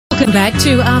Welcome back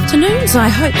to Afternoons. I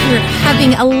hope you're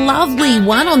having a lovely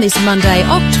one on this Monday,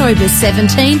 October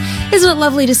 17. Isn't it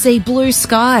lovely to see blue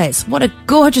skies? What a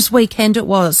gorgeous weekend it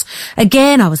was.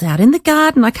 Again, I was out in the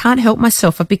garden. I can't help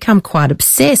myself. I've become quite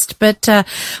obsessed. But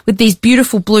with these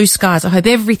beautiful blue skies, I hope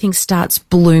everything starts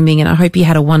blooming, and I hope you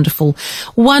had a wonderful,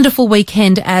 wonderful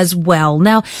weekend as well.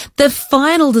 Now, the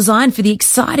final design for the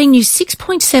exciting new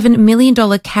 $6.7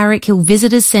 million Carrick Hill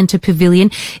Visitors Centre Pavilion,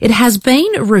 it has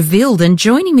been revealed, and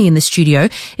joining me in the studio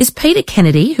is Peter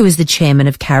Kennedy, who is the chairman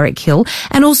of Carrick Hill,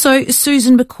 and also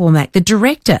Susan McCormack, the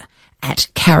director at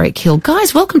Carrick Hill.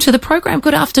 Guys, welcome to the program.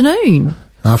 Good afternoon.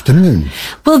 Afternoon.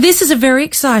 Well, this is a very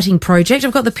exciting project.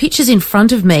 I've got the pictures in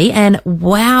front of me, and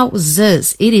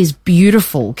wowzers, it is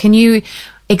beautiful. Can you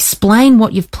explain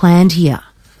what you've planned here?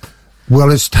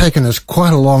 Well, it's taken us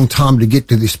quite a long time to get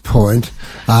to this point.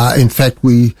 In fact,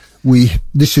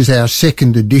 this is our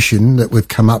second edition that we've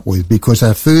come up with, because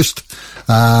our first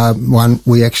one,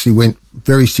 we actually went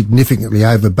very significantly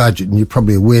over budget, and you're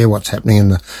probably aware what's happening in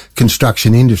the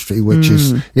construction industry, which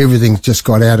is everything's just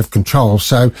got out of control.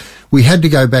 So we had to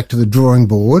go back to the drawing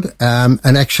board,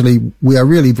 and actually we are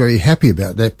really very happy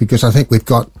about that, because I think we've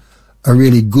got a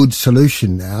really good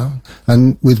solution now,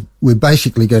 and we're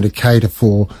basically going to cater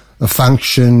for a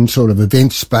function sort of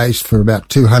event space for about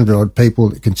 200 odd people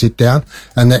that can sit down,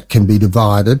 and that can be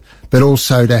divided, but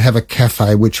also to have a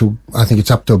cafe, which will, I think it's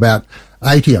up to about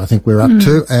 80, I think we're up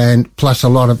to, and plus a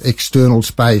lot of external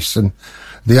space. And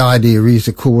the idea is,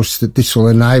 of course, that this will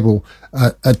enable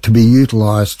it to be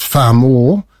utilised far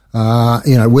more,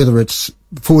 whether it's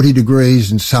 40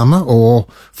 degrees in summer or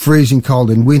freezing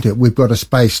cold in winter. We've got a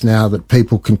space now that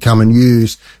people can come and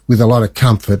use with a lot of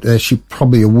comfort. As you're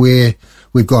probably aware,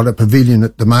 we've got a pavilion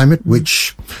at the moment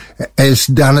which has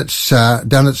done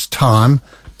its time,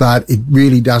 but it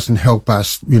really doesn't help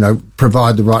us,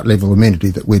 provide the right level of amenity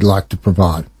that we'd like to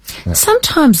provide. Yeah.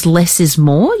 Sometimes less is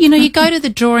more. You go to the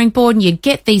drawing board and you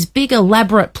get these big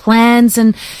elaborate plans,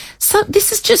 and so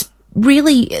this is just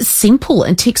really simple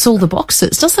and ticks all the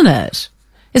boxes, doesn't it?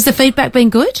 Has the feedback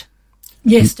been good?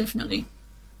 Yes, definitely.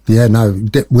 Yeah, no,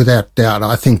 without doubt.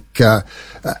 I think,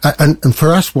 and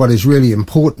for us, what is really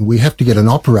important, we have to get an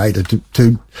operator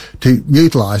to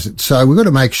utilise it. So we've got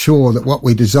to make sure that what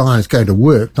we design is going to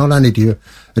work, not only to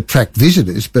attract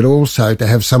visitors, but also to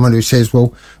have someone who says,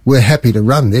 well, we're happy to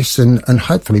run this and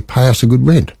hopefully pay us a good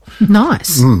rent.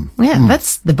 Nice.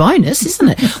 That's the bonus, isn't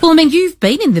it? Well, I mean, you've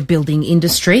been in the building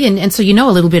industry and so you know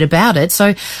a little bit about it.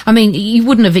 So, I mean, you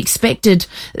wouldn't have expected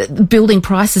building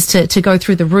prices to go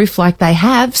through the roof like they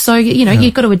have. So,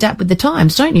 you've got to adapt with the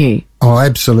times, don't you? Oh,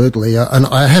 absolutely. And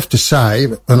I have to say,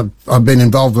 and I've been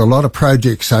involved with a lot of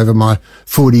projects over my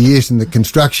 40 years in the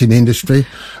construction industry,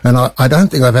 and I don't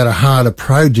think I've had a harder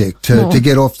project to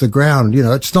get off the ground.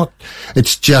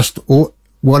 It's just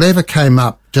whatever came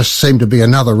up just seemed to be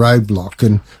another roadblock,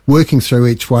 and working through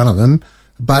each one of them.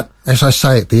 But as I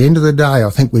say, at the end of the day, I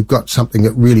think we've got something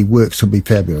that really works. Will be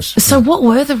fabulous. So what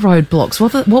were the roadblocks?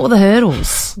 What were the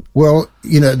hurdles? Well,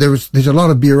 there's a lot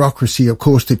of bureaucracy, of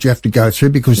course, that you have to go through,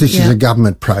 because this is a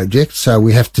government project. So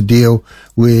we have to deal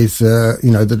with,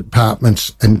 the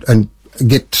departments and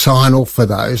get sign off for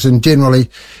those. And generally,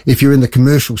 if you're in the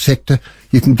commercial sector,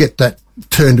 you can get that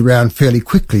turned around fairly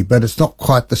quickly, but it's not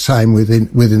quite the same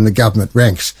within the government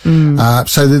ranks.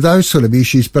 So there are those sort of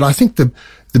issues. But I think the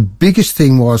biggest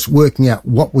thing was working out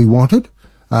what we wanted.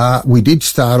 We did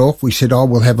start off, we said,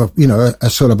 we'll have a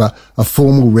sort of a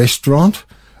formal restaurant.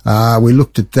 We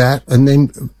looked at that, and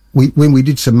then when we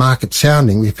did some market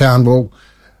sounding, we found, well,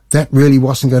 that really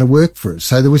wasn't going to work for us.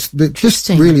 So there was just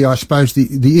really, I suppose,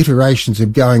 the iterations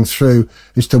of going through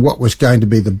as to what was going to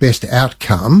be the best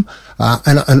outcome.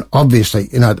 And obviously,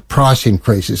 the price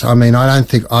increases. I mean, I don't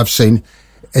think I've seen,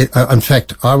 in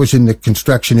fact, I was in the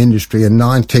construction industry in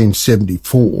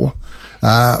 1974,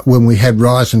 when we had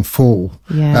rise and fall.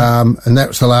 Yeah. And that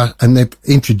was the last, and they've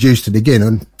introduced it again,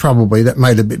 and probably that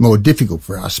made it a bit more difficult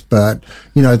for us. But,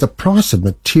 the price of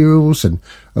materials and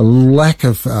a lack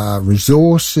of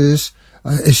resources,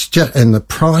 it's just, and the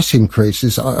price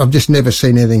increases, I've just never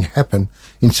seen anything happen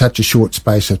in such a short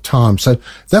space of time. So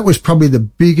that was probably the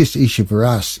biggest issue for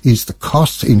us, is the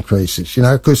cost increases,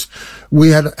 because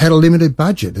we had a limited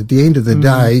budget. At the end of the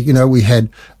day,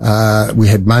 we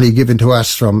had money given to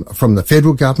us from the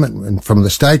federal government and from the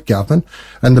state government,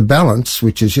 and the balance,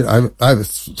 which is, over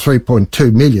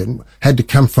 3.2 million, had to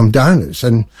come from donors.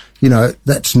 And,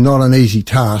 that's not an easy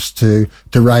task to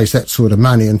raise that sort of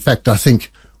money. In fact, I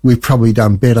think we've probably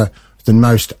done better than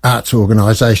most arts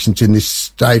organisations in this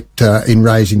state in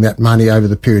raising that money over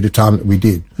the period of time that we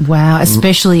did. Wow,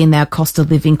 especially in our cost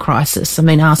of living crisis. I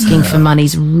mean, asking for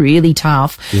money's really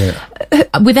tough. Yeah.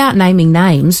 Without naming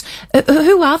names,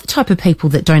 who are the type of people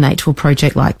that donate to a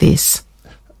project like this?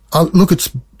 Look, it's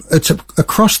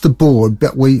across the board,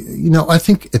 but I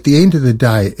think at the end of the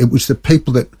day, it was the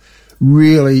people that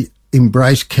really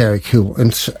embrace Carrick Hill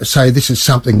and say this is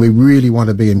something we really want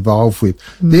to be involved with.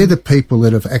 They're the people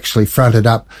that have actually fronted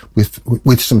up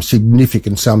with some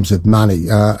significant sums of money,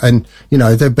 and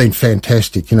they've been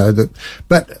fantastic.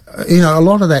 But a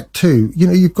lot of that too.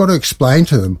 You've got to explain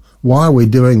to them why we're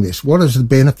doing this. What is the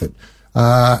benefit?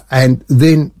 And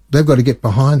then they've got to get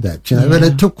behind that, But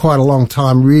it took quite a long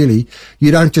time, really.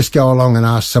 You don't just go along and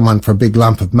ask someone for a big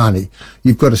lump of money.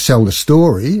 You've got to sell the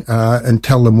story, and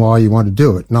tell them why you want to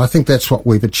do it. And I think that's what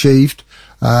we've achieved.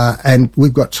 And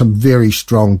we've got some very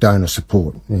strong donor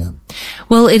support. Yeah.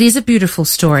 Well, it is a beautiful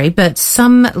story, but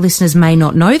some listeners may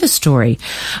not know the story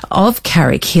of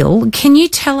Carrick Hill. Can you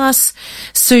tell us,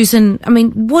 Susan,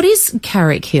 what is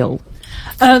Carrick Hill?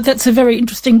 That's a very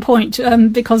interesting point,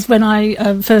 because when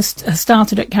I first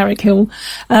started at Carrick Hill,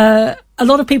 a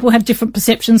lot of people have different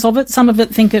perceptions of it. Some of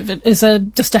it think of it as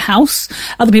just a house.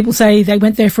 Other people say they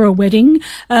went there for a wedding.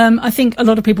 I think a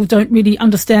lot of people don't really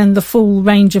understand the full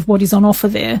range of what is on offer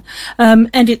there.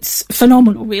 And it's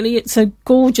phenomenal, really. It's a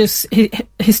gorgeous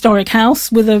historic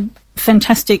house with a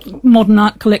fantastic modern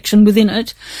art collection within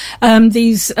it.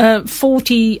 These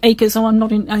 40 acres, I'm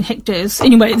not in hectares.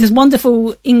 Anyway, there's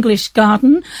wonderful English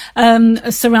garden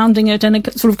surrounding it, and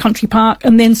a sort of country park,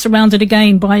 and then surrounded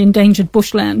again by endangered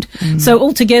bushland. So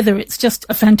altogether, it's just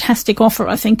a fantastic offer,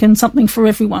 I think, and something for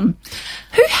everyone.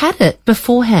 Who had it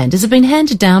beforehand? Has it been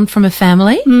handed down from a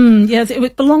family? Yes,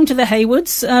 it belonged to the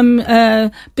Haywards.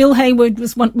 Bill Hayward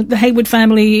was the Hayward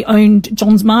family owned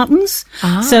Johns Martin's.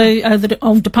 So the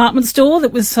old department store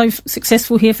that was so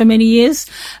successful here for many years.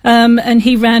 And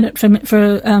he ran it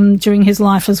for during his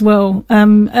life as well.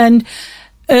 And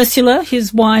Ursula,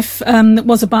 his wife,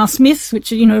 was a bar smith,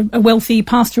 which, a wealthy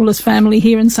pastoralist family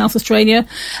here in South Australia.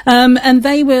 And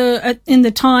they were, in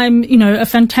the time, a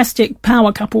fantastic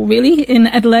power couple, really, in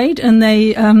Adelaide. And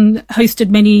they hosted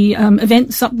many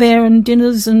events up there and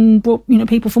dinners, and brought,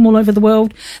 people from all over the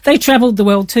world. They travelled the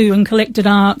world too and collected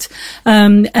art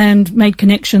and made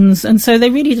connections. And so they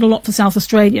really did a lot for South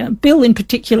Australia. Bill in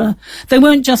particular, they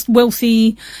weren't just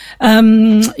wealthy,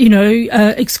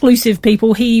 exclusive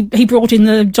people. He brought in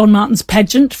the John Martin's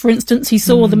pageant, for instance. He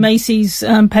saw the Macy's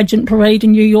pageant parade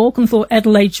in New York and thought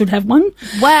Adelaide should have one.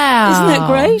 Wow. Isn't that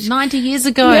great? 90 years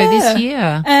ago this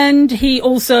year. And he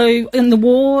also, in the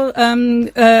war,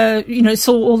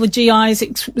 saw all the GIs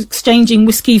exchanging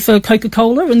whiskey for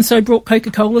Coca-Cola, and so brought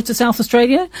Coca-Cola to South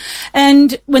Australia.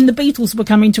 And when the Beatles were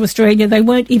coming to Australia, they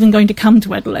weren't even going to come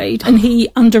to Adelaide, and he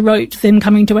underwrote them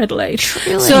coming to Adelaide.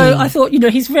 Really? So I thought,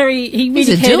 he's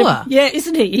a doer. Yeah,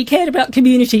 isn't he? He cared about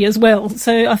community as well.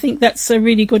 So I think that's a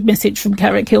really good message from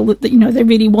Carrick Hill that they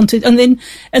really wanted. And then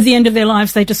at the end of their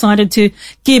lives, they decided to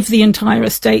give the entire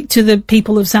estate to the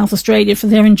people of South Australia for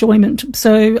their enjoyment.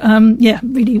 So,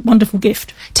 really wonderful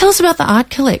gift. Tell us about the art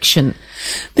collection.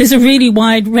 There's a really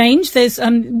wide range. There's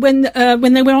when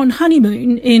they were on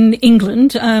honeymoon in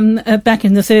England back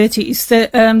in the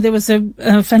 30s, there was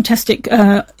a fantastic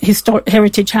historic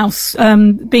heritage house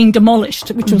being demolished,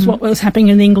 which was what was happening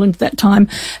in England at that time.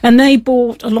 And they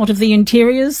bought a lot of the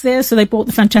interiors there. So they bought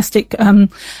the fantastic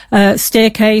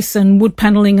staircase and wood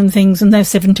panelling and things, and they're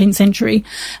 17th century,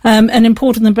 and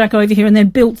imported them back over here, and then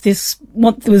built this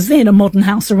what was then a modern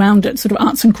house around it, sort of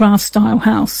arts and crafts style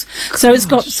house. So it's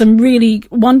got some really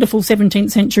wonderful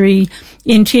 17th century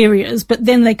interiors, but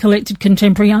then they collected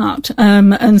contemporary art,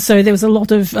 and so there was a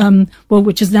lot of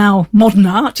which is now modern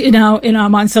art in our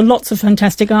minds. So lots of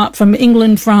fantastic art from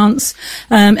England, France,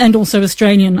 and also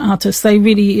Australian artists. They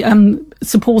really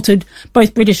supported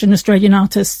both British and Australian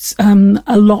artists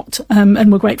a lot,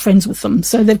 and were great friends with them.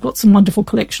 So they've got some wonderful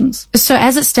collections. So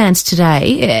as it stands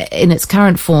today, in its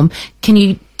current form, can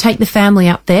you take the family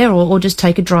up there, or just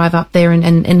take a drive up there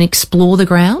and explore the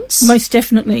grounds? Most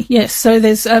definitely, yes. So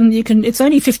there's it's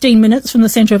only 15 minutes from the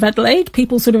centre of Adelaide.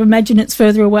 People sort of imagine it's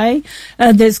further away.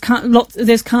 There's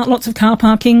lots of car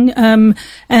parking,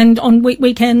 and on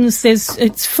weekends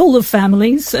it's full of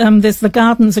families. There's the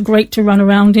gardens are great to run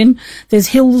around in. There's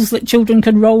hills that children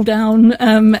can roll down,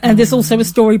 and there's also a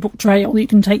storybook trail you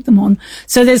can take them on.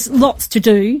 So there's lots to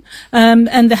do,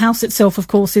 and the house itself, of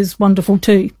course, is wonderful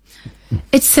too.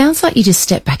 It sounds like you just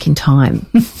step back in time.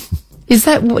 Is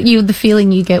that the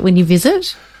feeling you get when you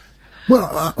visit?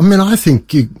 Well, I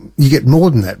think you get more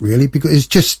than that, really, because it's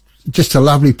just just a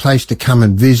lovely place to come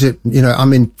and visit. You know, I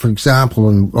mean, for example,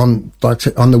 on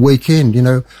the weekend, you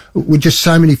know, with just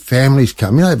so many families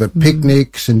come, you know, have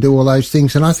picnics and do all those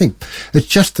things. And I think it's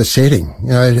just the setting, you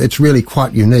know, it's really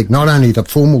quite unique. Not only the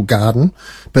formal garden,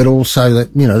 but also that,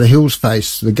 you know, the hills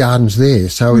face, the gardens there.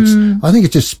 So I think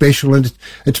it's just special. And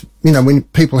it's, you know, when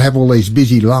people have all these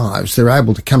busy lives, they're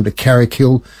able to come to Carrick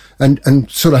Hill and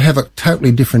sort of have a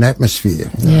totally different atmosphere.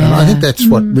 Yeah. And I think that's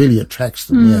what really attracts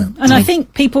them, yeah. And I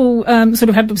think people sort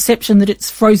of have the perception that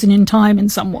it's frozen in time in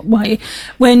some way,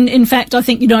 when in fact I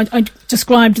think, you know, I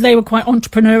described they were quite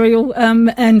entrepreneurial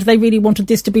and they really wanted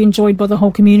this to be enjoyed by the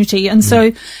whole community. And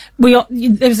so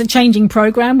there's a changing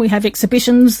program. We have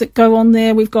exhibitions that go on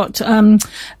there. We've got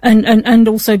and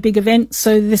also big events.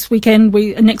 So next weekend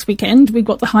we've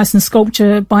got the Hyson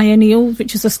Sculpture Biennial,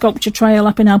 which is a sculpture trail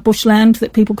up in our bushland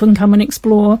that people can come and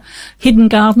explore. Hidden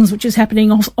Gardens, which is happening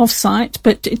off-site,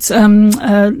 but it's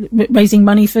raising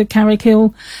money for Carrick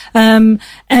Hill, and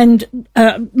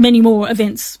many more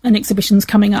events and exhibitions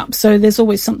coming up. So there's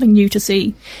always something new to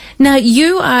see. Now,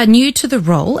 you are new to the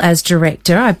role as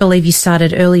director. I believe you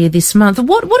started earlier this month.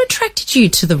 What attracted you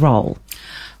to the role?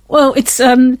 Well, it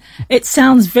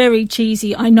sounds very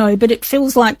cheesy, I know, but it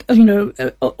feels like, you know,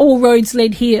 all roads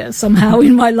led here somehow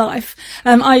in my life.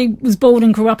 I was born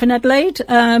and grew up in Adelaide,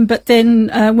 but then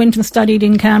went and studied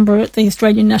in Canberra at the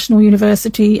Australian National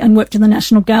University and worked in the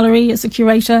National Gallery as a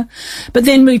curator, but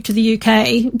then moved to the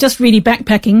UK, just really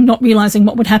backpacking, not realising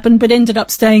what would happen, but ended up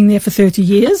staying there for 30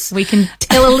 years. We can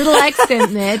tell a little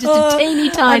accent there, just a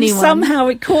teeny tiny one. Somehow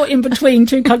it caught in between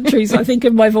two countries, I think,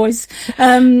 in my voice.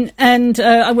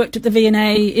 I worked at the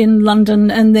V&A in London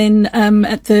and then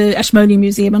at the Ashmolean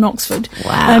Museum in Oxford.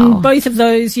 Wow. Both of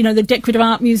those, you know, the Decorative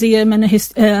Art Museum and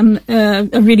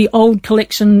a really old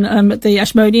collection at the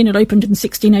Ashmolean. It opened in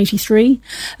 1683.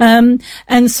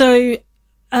 And so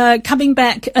coming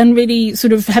back and really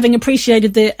sort of having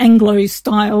appreciated the Anglo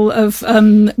style of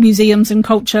museums and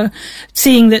culture,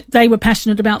 seeing that they were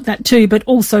passionate about that too, but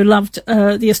also loved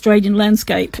the Australian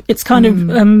landscape. It's kind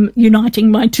of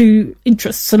uniting my two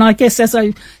interests. And I guess as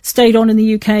I stayed on in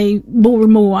the UK, more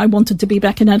and more I wanted to be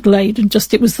back in Adelaide, and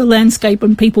just it was the landscape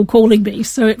and people calling me.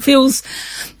 So it feels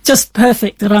just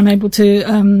perfect that I'm able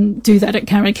to do that at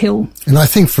Carrick Hill. And I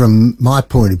think from my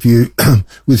point of view,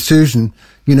 with Susan,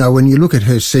 you know, when you look at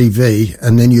her CV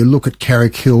and then you look at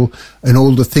Carrick Hill and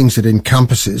all the things it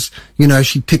encompasses, you know,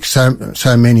 she ticks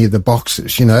so many of the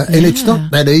boxes, you know, and it's not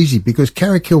that easy because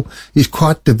Carrick Hill is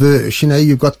quite diverse. You know,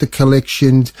 you've got the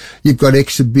collections, you've got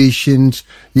exhibitions,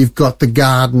 you've got the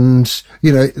gardens,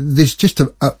 you know, there's just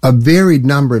a varied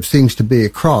number of things to be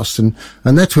across. And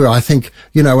that's where I think,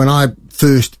 you know, when I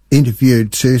first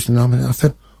interviewed Susan, I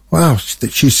thought, wow,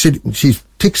 she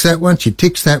ticks that one, she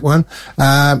ticks that one,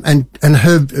 and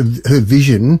her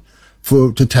vision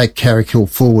to take Carrick Hill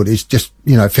forward is just,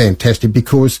 you know, fantastic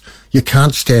because you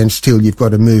can't stand still, you've got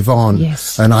to move on.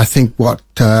 Yes. And I think what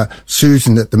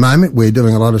Susan, at the moment, we're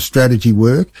doing a lot of strategy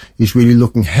work, is really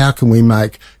looking how can we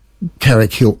make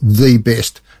Carrick Hill the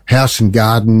best house and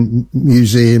garden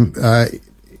museum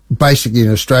basically in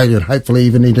Australia and hopefully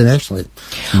even internationally.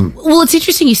 Well, it's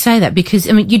interesting you say that because,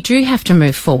 I mean, you do have to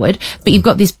move forward, but you've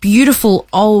got this beautiful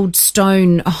old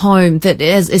stone home that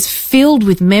is filled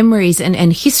with memories and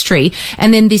history,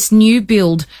 and then this new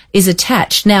build is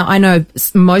attached. Now, I know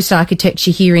most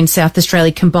architecture here in South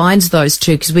Australia combines those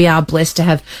two because we are blessed to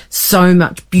have so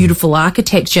much beautiful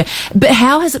architecture. But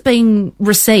how has it been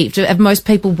received? Have most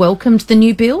people welcomed the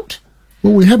new build?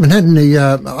 Well, we haven't had any,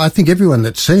 I think everyone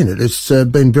that's seen it has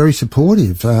been very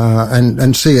supportive,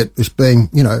 and see it as being,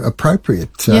 you know,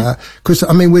 appropriate. Because,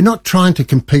 I mean, we're not trying to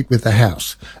compete with the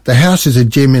house. The house is a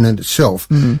gem in itself.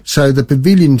 So the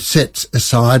pavilion sets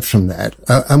aside from that,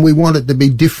 and we want it to be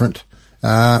different.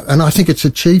 And I think it's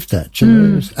achieved that, you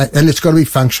know, and it's got to be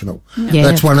functional. Yeah,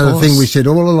 that's one of the course. things we said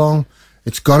all along.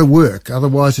 It's got to work,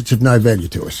 otherwise it's of no value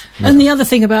to us. And the other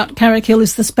thing about Carrick Hill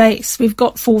is the space. We've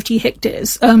got 40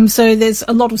 hectares, so there's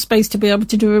a lot of space to be able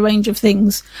to do a range of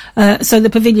things. So the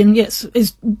pavilion, yes,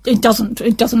 it doesn't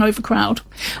overcrowd.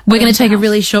 We're going to take a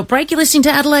really short break. You're listening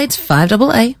to Adelaide's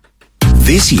 5AA.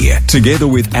 This year, together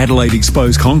with Adelaide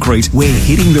Exposed Concrete, we're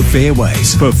hitting the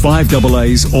fairways for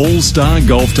 5AA's All-Star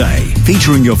Golf Day.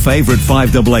 Featuring your favourite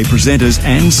 5AA presenters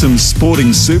and some sporting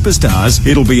superstars,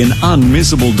 it'll be an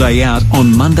unmissable day out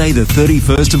on Monday the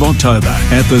 31st of October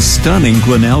at the stunning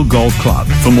Glenelg Golf Club.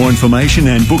 For more information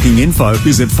and booking info,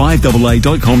 visit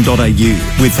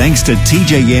 5AA.com.au. With thanks to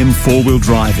TJM 4-wheel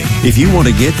driving. If you want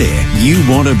to get there, you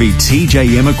want to be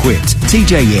TJM equipped.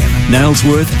 TJM,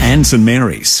 Nailsworth and St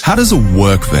Mary's. How does a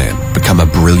work van become a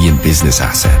brilliant business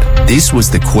asset? This was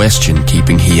the question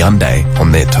keeping Hyundai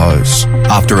on their toes.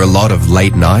 After a lot of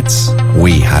late nights,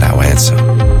 we had our answer.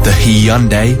 The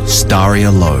Hyundai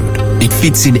Staria Load. It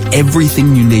fits in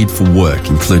everything you need for work,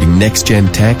 including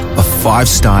next-gen tech, a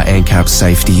 5-star NCAP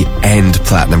safety, and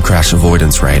platinum crash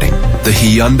avoidance rating. The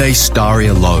Hyundai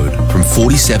Staria Load from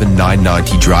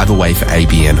 $47,990 drive away for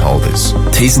ABN holders.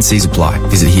 T's and C's apply.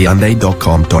 Visit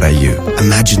Hyundai.com.au.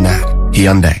 Imagine that.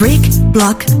 Hyundai. Brick,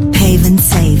 block, pave and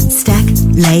save. Stack,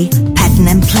 lay, pattern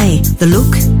and play. The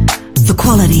look, the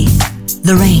quality,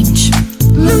 the range.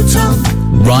 Luton.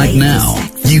 Right now,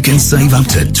 you can save up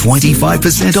to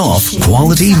 25% off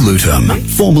quality Luton,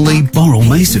 formerly Boral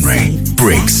Masonry,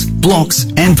 bricks, blocks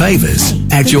and pavers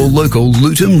at your local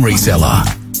Luton reseller.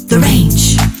 The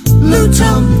range.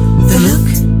 Luton. The look,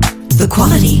 the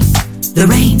quality, the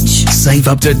range. Save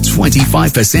up to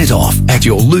 25% off at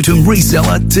your Luton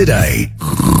reseller today.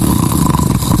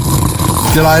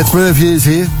 G'day, it's Merv Hughes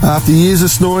here. After years of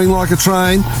snoring like a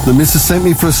train, the missus sent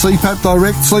me for a CPAP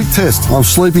Direct sleep test. I'm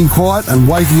sleeping quiet and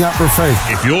waking up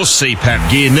refreshed. If your CPAP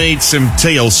gear needs some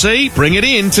TLC, bring it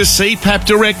in to CPAP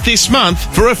Direct this month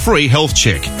for a free health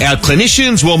check. Our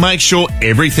clinicians will make sure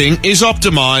everything is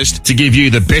optimised to give you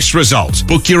the best results.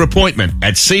 Book your appointment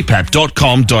at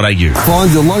cpap.com.au.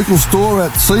 Find your local store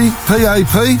at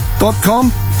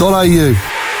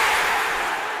cpap.com.au.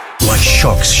 Like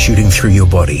shocks shooting through your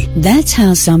body. That's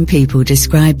how some people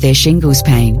describe their shingles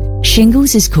pain.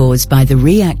 Shingles is caused by the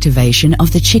reactivation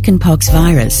of the chickenpox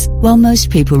virus. While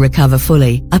most people recover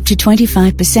fully, up to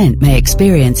 25% may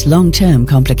experience long-term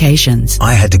complications.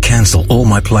 I had to cancel all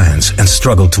my plans and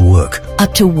struggled to work.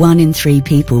 Up to 1 in 3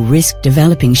 people risk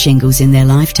developing shingles in their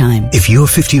lifetime. If you're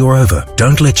 50 or over,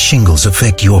 don't let shingles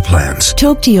affect your plans.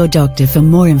 Talk to your doctor for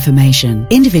more information.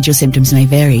 Individual symptoms may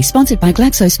vary. Sponsored by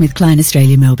GlaxoSmithKline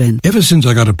Australia, Melbourne. Ever since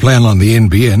I got a plan on the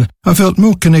NBN, I felt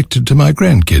more connected to my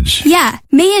grandkids. Yeah,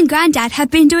 me and Granddad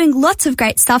have been doing lots of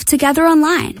great stuff together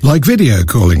online. Like video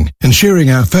calling and sharing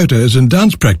our photos and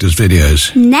dance practice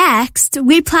videos. Next,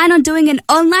 we plan on doing an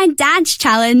online dance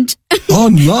challenge.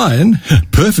 Online?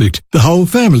 Perfect. The whole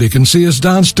family can see us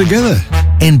dance together.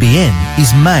 NBN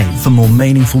is made for more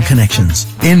meaningful connections.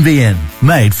 NBN,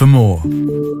 made for more.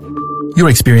 Your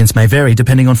experience may vary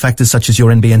depending on factors such as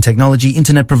your NBN technology,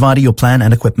 internet provider, your plan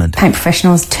and equipment. Paint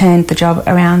Professionals turned the job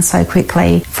around so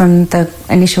quickly from the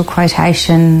initial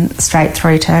quotation straight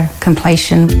through to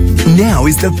completion. Now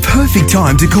is the perfect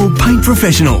time to call Paint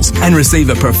Professionals and receive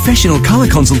a professional colour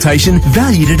consultation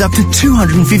valued at up to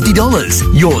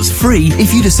 $250. Yours free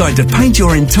if you decide to paint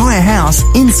your entire house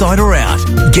inside or out,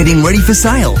 getting ready for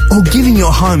sale or giving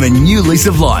your home a new lease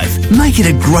of life. Make it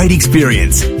a great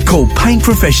experience. Call Paint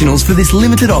Professionals for this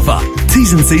limited offer.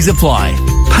 T's and C's apply.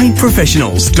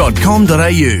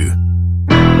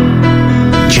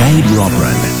 paintprofessionals.com.au. Jade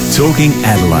Robran, Talking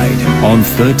Adelaide on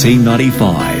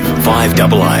 1395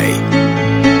 5AA.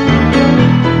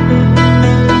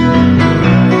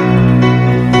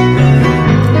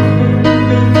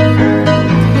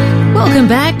 Welcome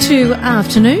back to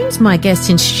Afternoons. My guest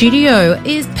in studio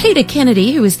is Peter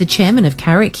Kennedy, who is the chairman of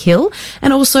Carrick Hill,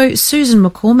 and also Susan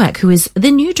McCormack, who is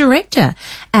the new director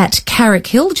at Carrick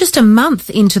Hill, just a month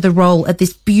into the role at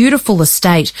this beautiful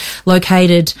estate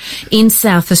located in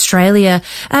South Australia.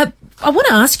 I want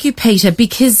to ask you, Peter,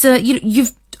 because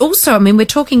you've also, I mean, we're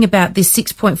talking about this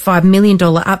 $6.5 million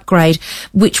upgrade,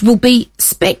 which will be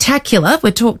spectacular.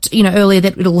 We talked, earlier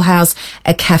that it'll house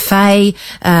a cafe,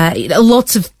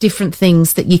 lots of different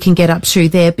things that you can get up to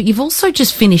there. But you've also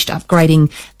just finished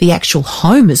upgrading the actual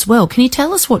home as well. Can you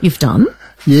tell us what you've done?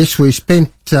 Yes, we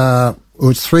spent, it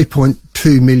was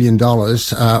 $3.2 million.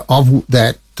 Of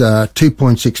that,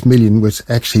 $2.6 million was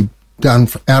actually done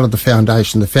out of the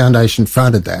foundation. The foundation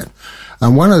funded that.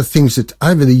 And one of the things that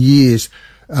over the years,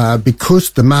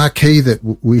 because the marquee that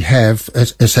we have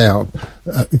as our,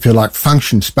 if you like,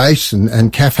 function space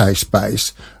and cafe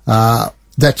space, was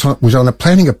on a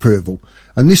planning approval.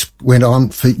 And this went on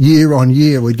for year on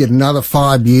year. We'd get another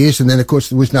 5 years, and then, of course,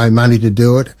 there was no money to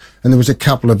do it. And there was a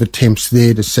couple of attempts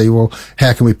there to see, well,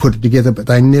 how can we put it together? But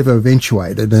they never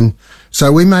eventuated. And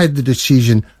so we made the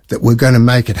decision that we're going to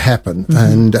make it happen.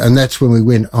 Mm-hmm. And that's when we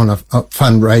went on a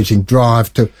fundraising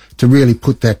drive to really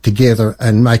put that together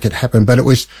and make it happen. But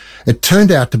it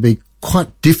turned out to be quite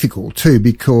difficult too,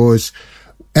 because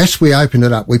as we opened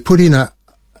it up, we put in a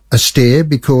stair,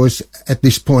 because at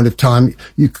this point of time,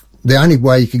 the only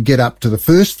way you could get up to the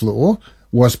first floor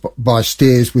was by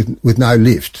stairs with no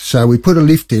lift. So we put a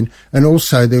lift in, and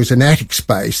also there was an attic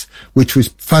space which was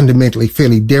fundamentally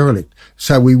fairly derelict.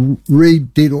 So we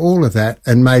redid all of that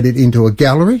and made it into a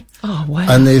gallery. Oh, wow.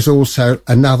 And there's also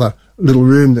another little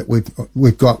room that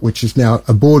we've got, which is now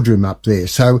a boardroom up there.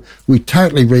 So we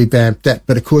totally revamped that.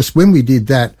 But of course, when we did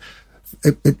that,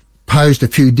 it posed a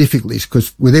few difficulties,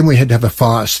 because then we had to have a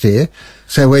fire stair.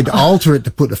 So we had to alter it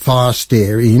to put a fire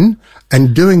stair in,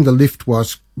 and doing the lift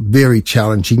was very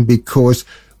challenging because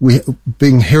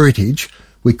being heritage,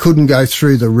 we couldn't go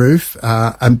through the roof,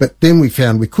 but then we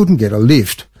found we couldn't get a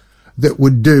lift that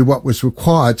would do what was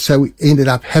required. So we ended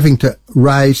up having to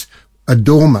raise a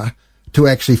dormer to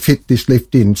actually fit this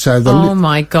lift in. So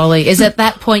my golly. Is at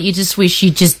that point you just wish you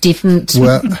just didn't you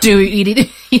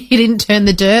didn't turn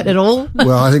the dirt at all?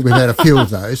 Well, I think we've had a few of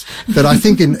those. But I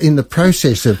think in the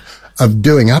process of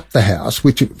doing up the house,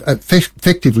 which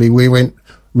effectively we went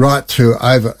right through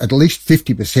over at least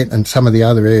 50%, and some of the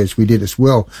other areas we did as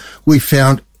well, we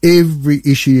found every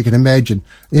issue you can imagine.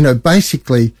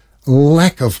 Basically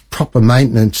lack of proper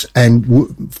maintenance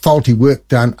and faulty work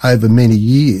done over many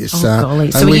years.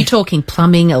 Golly. So are you talking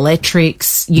plumbing,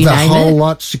 electrics, you name it? The whole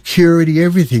lot, security,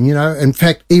 everything, In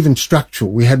fact, even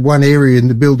structural. We had one area in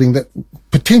the building that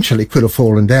potentially could have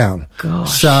fallen down.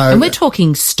 Gosh. And we're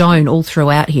talking stone all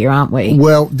throughout here, aren't we?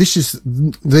 Well, this is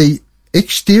the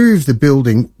exterior of the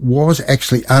building was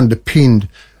actually underpinned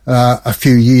a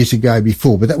few years ago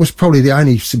before, but that was probably the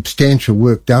only substantial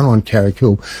work done on Carrick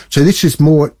Hill. So this is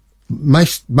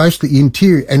mostly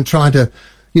interior, and trying to,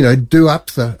 do up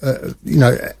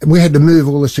we had to move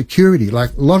all the security.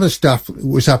 Like a lot of stuff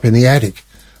was up in the attic.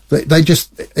 They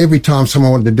just, every time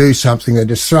someone wanted to do something, they'd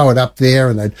just throw it up there,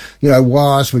 and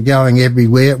wires were going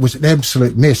everywhere. It was an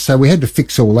absolute mess. So we had to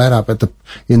fix all that up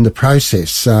in the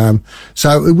process. So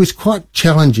it was quite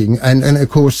challenging. And of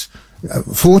course,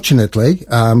 fortunately,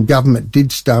 government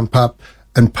did stump up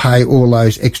and pay all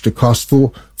those extra costs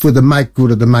for the make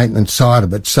good of the maintenance side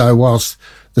of it. So whilst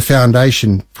the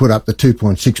foundation put up the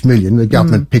 2.6 million, the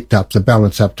government picked up the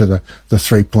balance up to the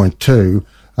 3.2.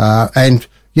 And,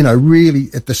 really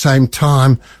at the same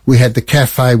time, we had the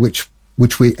cafe, which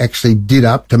we actually did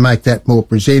up to make that more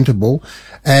presentable.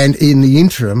 And in the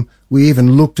interim, we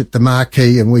even looked at the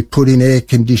marquee, and we put in air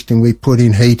conditioning, we put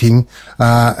in heating,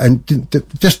 and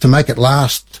just to make it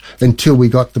last until we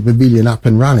got the pavilion up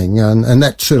and running. And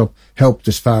that sort of helped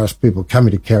as far as people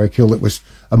coming to Carrick Hill. It was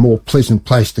a more pleasant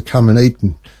place to come and eat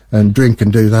and drink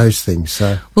and do those things.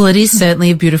 So, well, it is certainly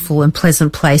a beautiful and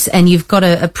pleasant place, and you've got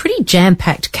a pretty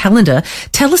jam-packed calendar.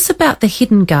 Tell us about the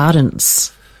hidden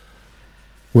gardens.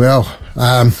 Well,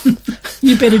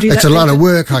 you better do that. It's a lot of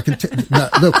work. I can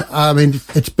look, I mean,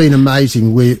 it's been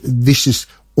amazing. This is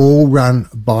all run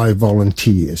by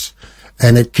volunteers,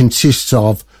 and it consists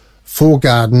of 4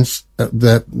 gardens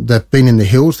that've been in the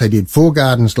hills. They did 4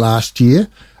 gardens last year.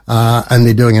 And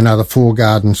they're doing another 4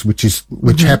 gardens, which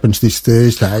happens this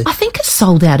Thursday. I think it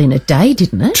sold out in a day,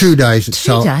 didn't it? 2 days it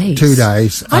sold. 2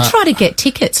 days. I tried to get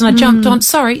tickets and I jumped on.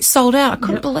 Sorry, it sold out. I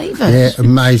couldn't believe it. Yeah,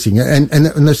 amazing. And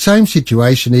the same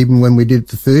situation even when we did it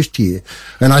the first year.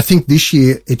 And I think this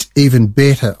year it's even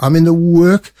better. I mean, the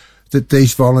work that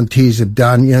these volunteers have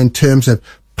done, in terms of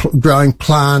growing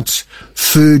plants,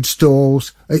 food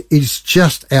stalls, is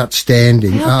just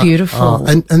outstanding. How beautiful.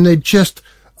 And they're just...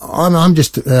 I'm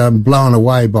just blown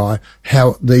away by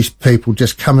how these people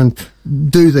just come and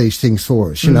do these things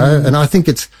for us, and I think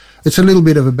it's a little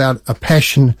bit of about a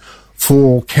passion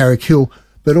for Carrick Hill,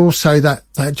 but also that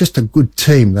they're just a good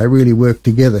team. They really work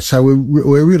together. So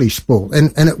we're really spoiled,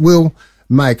 and it will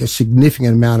make a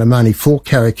significant amount of money for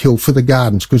Carrick Hill for the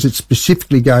gardens, because it's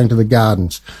specifically going to the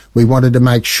gardens. We wanted to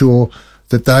make sure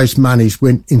that those monies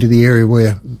went into the area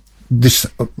where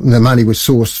the money was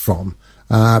sourced from.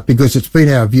 Because it's been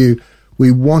our view,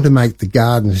 we want to make the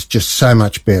gardens just so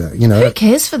much better. Who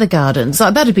cares for the gardens?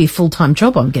 That'd be a full-time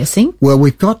job, I'm guessing. Well,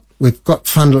 we've got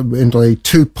fundamentally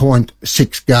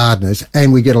 2.6 gardeners,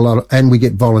 and we get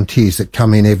volunteers that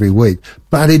come in every week.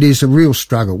 But it is a real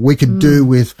struggle. We could do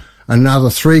with another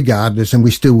 3 gardeners, and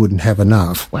we still wouldn't have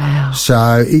enough. Wow!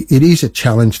 So it is a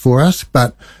challenge for us.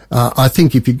 But I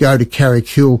think if you go to Carrick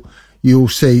Hill, you'll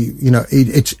see,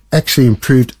 it's actually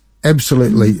improved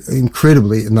absolutely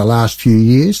incredibly in the last few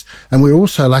years. And we're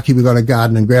also lucky we've got a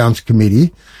garden and grounds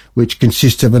committee, which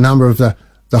consists of a number of the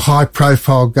high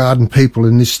profile garden people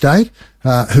in this state.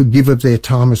 who give of their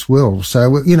time as well. So,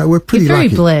 we're pretty You're very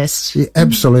lucky. blessed. Yeah,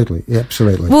 absolutely.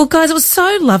 Absolutely. Well, guys, it was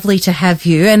so lovely to have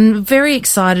you and very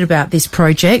excited about this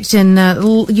project. And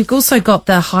you've also got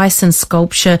the hyacinth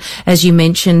sculpture, as you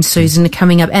mentioned, Susan,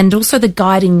 coming up, and also the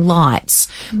guiding lights.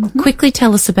 Mm-hmm. Quickly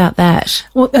tell us about that.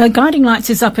 Well, Guiding Lights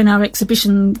is up in our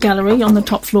exhibition gallery on the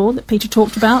top floor that Peter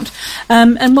talked about.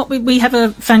 And what we have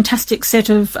a fantastic set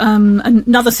of,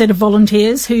 another set of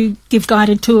volunteers who give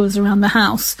guided tours around the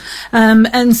house.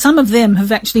 And some of them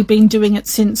have actually been doing it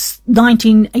since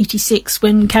 1986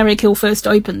 when Carrick Hill first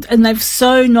opened, and they're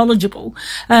so knowledgeable.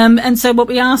 And so what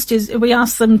we asked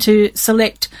them to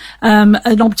select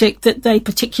an object that they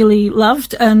particularly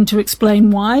loved and to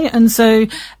explain why. And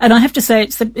I have to say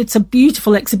it's a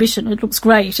beautiful exhibition. It looks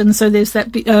great. And so there's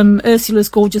that Ursula's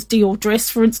gorgeous Dior dress,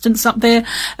 for instance, up there,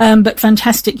 but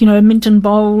fantastic, a Minton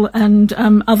bowl and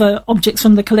other objects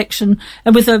from the collection,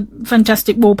 and with a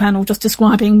fantastic wall panel just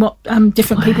describing what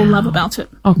different people love about it.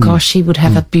 Oh gosh, she would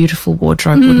have a beautiful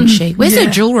wardrobe, wouldn't she? Where's her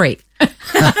jewellery?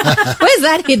 Where's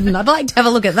that hidden? I'd like to have a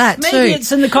look at that too. Maybe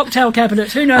it's in the cocktail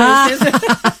cabinet. Who knows?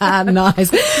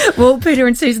 Nice. Well, Peter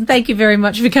and Susan, thank you very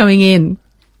much for coming in.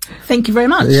 Thank you very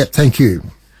much. Yeah, thank you.